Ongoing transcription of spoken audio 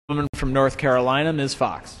Woman from North Carolina, Ms.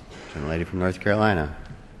 Foxx. Gentlelady from North Carolina.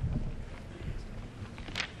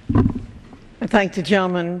 I thank the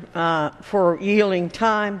gentleman for yielding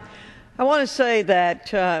time. I want to say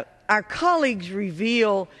that our colleagues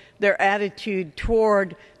reveal their attitude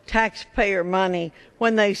toward taxpayer money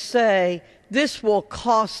when they say this will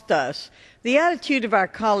cost us. The attitude of our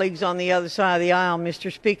colleagues on the other side of the aisle,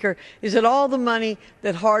 Mr. Speaker, is that all the money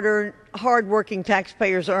that hard-working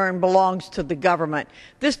taxpayers earn belongs to the government.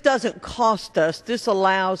 This doesn't cost us. This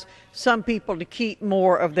allows some people to keep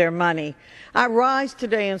more of their money. I rise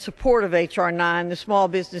today in support of H.R. 9, the Small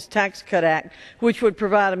Business Tax Cut Act, which would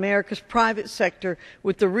provide America's private sector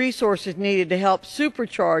with the resources needed to help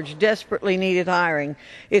supercharge desperately needed hiring.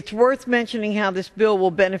 It's worth mentioning how this bill will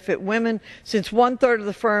benefit women, since one-third of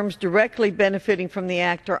the firms directly benefiting from the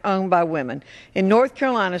act are owned by women. In North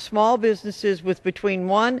Carolina, small businesses with between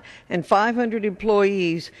 1 and 500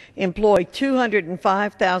 employees employ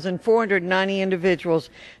 205,490 individuals.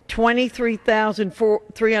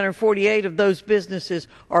 23,348 of those businesses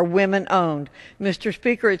are women-owned. Mr.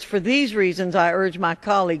 Speaker, it's for these reasons I urge my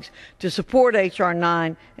colleagues to support H.R.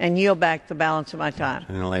 9 and yield back the balance of my time.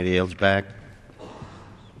 And the lady yields back.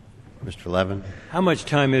 Mr. Levin. How much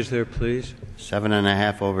time is there, please?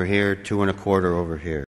 7.5 over here, 2 1/4 over here.